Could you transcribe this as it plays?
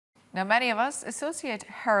Now, many of us associate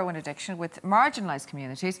heroin addiction with marginalised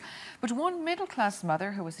communities, but one middle-class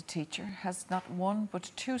mother who was a teacher has not one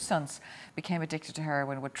but two sons became addicted to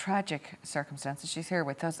heroin with tragic circumstances. She's here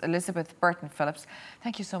with us, Elizabeth Burton Phillips.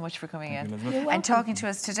 Thank you so much for coming in and talking to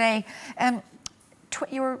us today.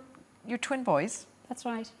 You're twin boys. That's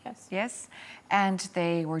right, yes. Yes, and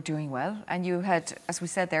they were doing well, and you had, as we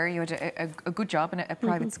said there, you had a good job in a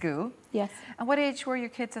private school. Yes. And what age were your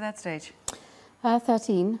kids at that stage?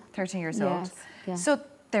 13. 13 years old. Yes, yeah. So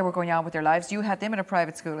they were going on with their lives. You had them in a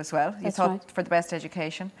private school as well. You That's thought right. for the best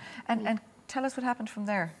education. And tell us what happened from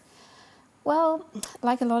there. Well,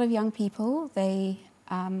 like a lot of young people, they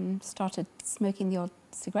started smoking the odd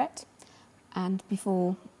cigarette, and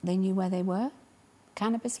before they knew where they were,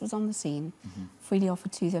 cannabis was on the scene, freely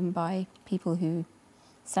offered to them by people who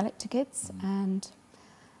sell it to kids, and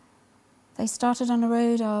they started on a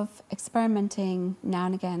road of experimenting now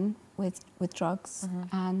and again with drugs,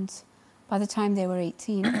 and by the time they were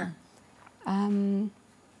 18,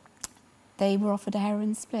 they were offered a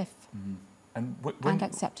heroin spliff and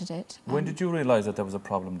accepted it. When did you realise that there was a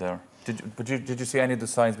problem there? Did you see any of the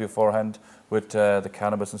signs beforehand with the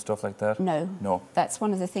cannabis and stuff like that? No. No. That's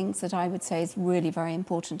one of the things that I would say is really very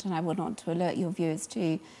important, and I would want to alert your viewers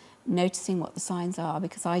to noticing what the signs are,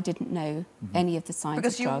 because I didn't know any of the signs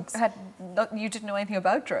of drugs. Because you didn't know anything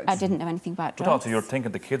about drugs? I didn't know anything about drugs. But also you're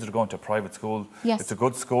thinking the kids are going to a private school. Yes. It's a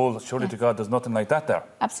good school. Surely to God there's nothing like that there.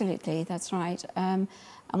 Absolutely, that's right. And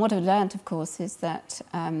what I've learned, of course, is that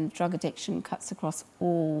drug addiction cuts across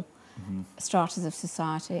all stratas of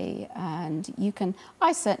society, and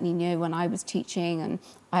I certainly knew when I was teaching, and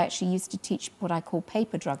I actually used to teach what I call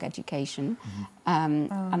paper drug education,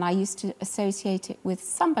 and I used to associate it with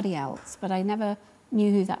somebody else, but I never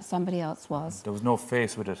knew who that somebody else was. There was no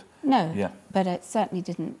face with it. No, yeah. But it certainly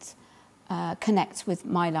didn't connect with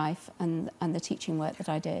my life and the teaching work that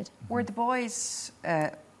I did. Were the boys...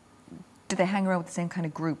 did they hang around with the same kind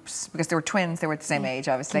of groups? Because they were twins, they were at the same age,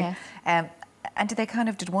 obviously. Yes. And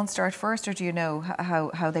did one start first, or do you know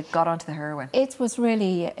how they got onto the heroin? It was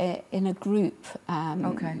really in a group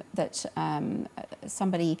that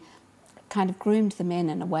somebody kind of groomed them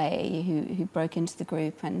in a way, who broke into the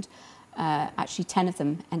group, and actually 10 of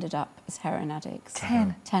them ended up as heroin addicts.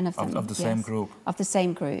 10? 10 of them. Of the same group? Of the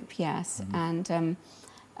same group, yes. And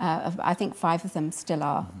I think 5 of them still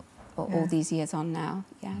are. All these years on now,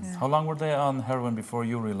 yes. Yeah. How long were they on heroin before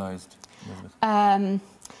you realised, Elizabeth?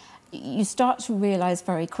 You start to realise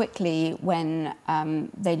very quickly when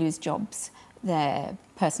they lose jobs, their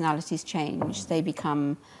personalities change, they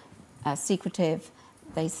become secretive,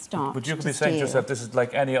 they start But you could to be saying to steal. yourself, this is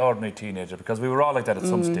like any ordinary teenager, because we were all like that at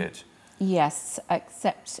some stage. Yes,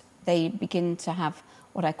 except they begin to have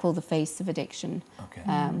what I call the face of addiction,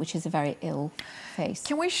 which is a very ill face.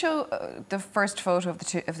 Can we show the first photo of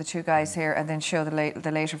the two guys here, and then show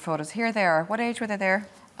the later photos? Here they are. What age were they there?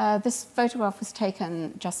 This photograph was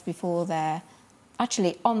taken just before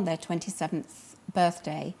actually on their 27th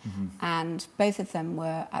birthday, and both of them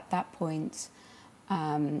were at that point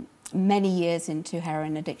many years into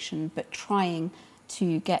heroin addiction, but trying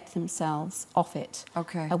to get themselves off it.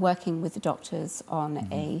 Working with the doctors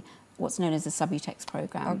on what's known as a Subutex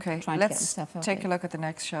program. Let's take a look at the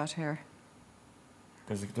next shot here.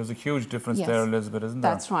 There's a huge difference there, Elizabeth, isn't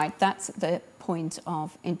there? That's right. That's the point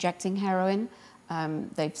of injecting heroin.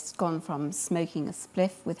 They've gone from smoking a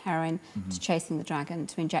spliff with heroin to chasing the dragon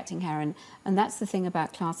to injecting heroin. And that's the thing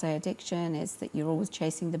about Class A addiction, is that you're always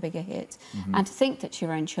chasing the bigger hit. And to think that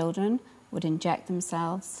your own children would inject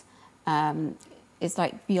themselves is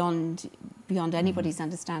like beyond anybody's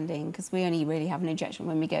understanding, because we only really have an injection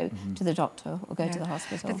when we go to the doctor or go to the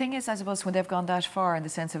hospital. The thing is, I suppose, when they've gone that far in the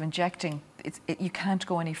sense of injecting, you can't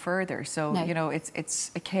go any further. So, you know,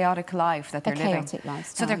 it's a chaotic life that they're living. A chaotic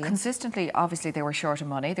lifestyle, so they're consistently, obviously, they were short of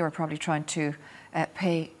money. They were probably trying to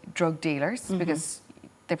pay drug dealers because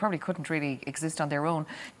they probably couldn't really exist on their own.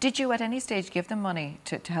 Did you at any stage give them money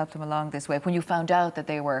to help them along this way when you found out that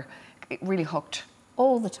they were really hooked?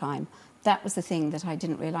 All the time. That was the thing that I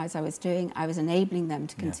didn't realise I was doing. I was enabling them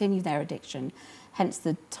to continue their addiction, hence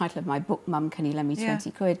the title of my book, Mum, Can You Lend Me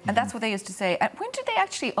 20 quid? And that's what they used to say. When did they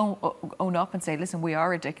actually own up and say, listen, we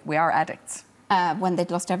are addicts? When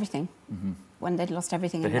they'd lost everything. When they'd lost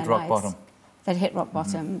everything in their lives. They'd hit rock bottom. They'd hit rock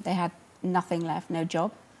bottom. They had nothing left, no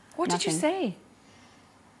job. What did you say?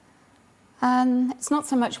 It's not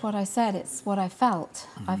so much what I said, it's what I felt.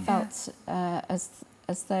 I felt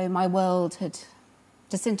as though my world had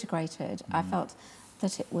disintegrated. I felt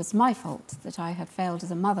that it was my fault, that I had failed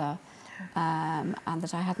as a mother, and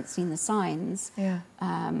that I hadn't seen the signs.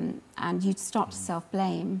 And you'd start to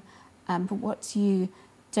self-blame. But what you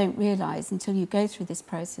don't realise until you go through this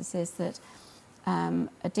process is that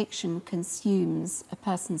addiction consumes a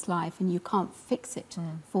person's life and you can't fix it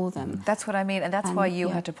for them. That's what I mean, and that's why you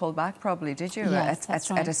had to pull back probably, did you? Yes, that's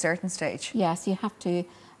right. At a certain stage. Yes, you have to.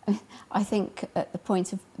 I think at the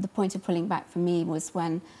point of pulling back for me was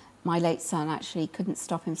when my late son actually couldn't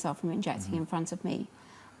stop himself from injecting in front of me,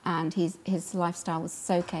 and his lifestyle was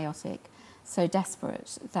so chaotic, so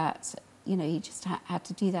desperate that, you know, he just had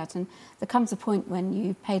to do that. And there comes a point when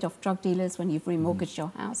you've paid off drug dealers, when you've remortgaged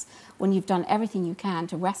your house, when you've done everything you can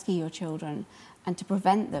to rescue your children and to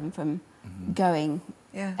prevent them from going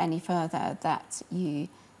any further, that you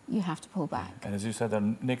have to pull back. And as you said,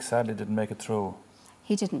 Nick sadly didn't make it through.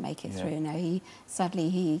 He didn't make it through, no. Sadly,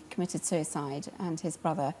 he committed suicide, and his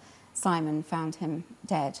brother, Simon, found him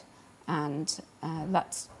dead, and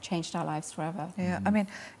that changed our lives forever. Yeah, I mean,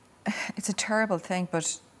 it's a terrible thing,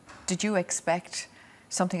 but did you expect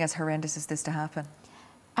something as horrendous as this to happen?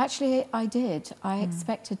 Actually, I did. I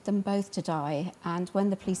expected them both to die, and when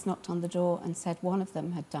the police knocked on the door and said one of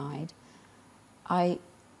them had died, I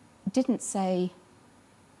didn't say,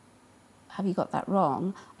 have you got that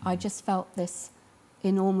wrong? I just felt this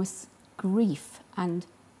enormous grief and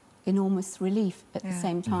enormous relief at the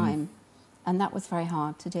same time. And that was very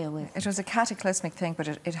hard to deal with. It was a cataclysmic thing, but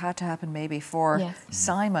it had to happen maybe for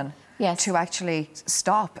Simon to actually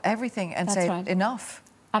stop everything and say, enough.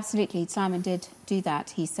 Absolutely, Simon did do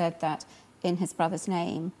that. He said that in his brother's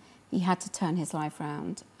name, he had to turn his life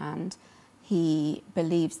round, and he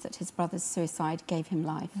believes that his brother's suicide gave him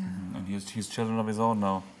life. And he's children of his own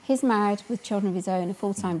now. He's married with children of his own, a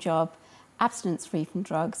full-time job, abstinence-free from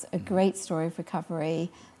drugs, a great story of recovery.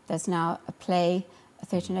 There's now a play, a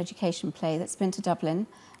theatre and education play that's been to Dublin.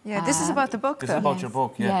 Yeah, this is about the book, though. This is about your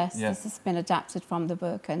book, Yes, this has been adapted from the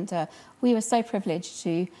book, and we were so privileged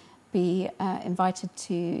to be invited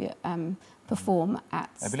to perform at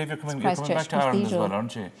I believe you're coming back to Ireland as well,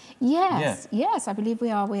 aren't you? Yes, yes, I believe we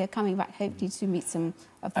are. We are coming back, hopefully, to meet some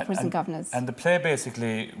of the prison governors. And the play,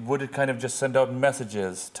 basically, would it kind of just send out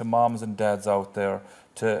messages to moms and dads out there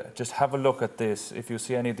to just have a look at this? If you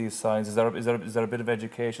see any of these signs, is there a bit of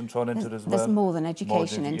education thrown into it as well? There's more than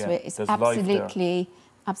education into it. It's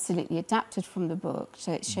absolutely adapted from the book.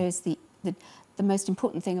 So it shows the most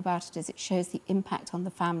important thing about it is it shows the impact on the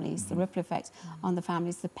families, the ripple effect on the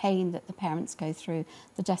families, the pain that the parents go through,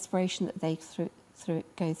 the desperation that they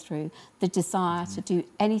go through, the desire to do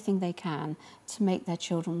anything they can to make their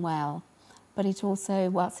children well. But it also,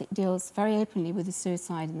 whilst it deals very openly with the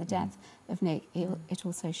suicide and the death of Nick, it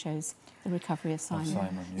also shows the recovery of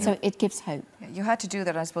Simon. So it gives hope. You had to do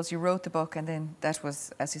that, I suppose. You wrote the book and then that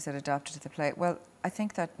was, as you said, adapted to the play. Well, I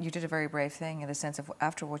think that you did a very brave thing in the sense of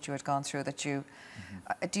after what you had gone through, that you...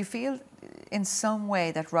 do you feel in some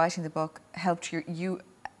way that writing the book helped you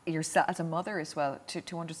yourself as a mother as well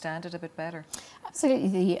to understand it a bit better?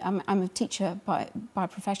 Absolutely. I'm a teacher by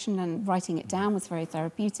profession, and writing it down was very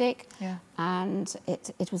therapeutic. And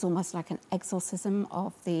it was almost like an exorcism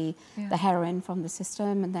of the heroin from the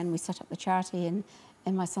system. And then we set up the charity in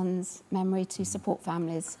my son's memory to support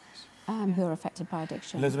families who are affected by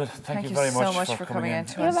addiction. Elizabeth, thank you very so much for coming in and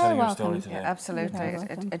telling your story today. Yeah, absolutely.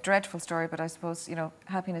 A dreadful story, but I suppose, you know,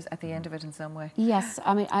 happiness at the end of it in some way. Yes,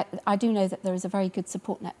 I mean, I do know that there is a very good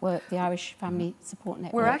support network, the Irish Family Support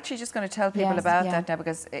Network. We're actually just going to tell people about that now,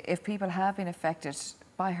 because if people have been affected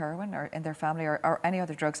by heroin or in their family or any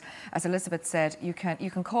other drugs, as Elizabeth said, you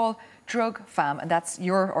can call Drug Fam, and that's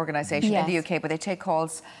your organisation in the UK, but they take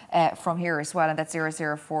calls from here as well, and that's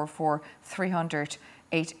 0044 300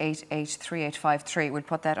 888 3853. We'll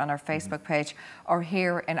put that on our Facebook page. Or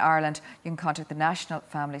here in Ireland, you can contact the National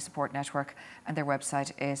Family Support Network, and their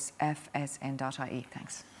website is fsn.ie.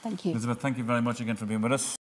 Thanks. Thank you. Elizabeth, thank you very much again for being with us.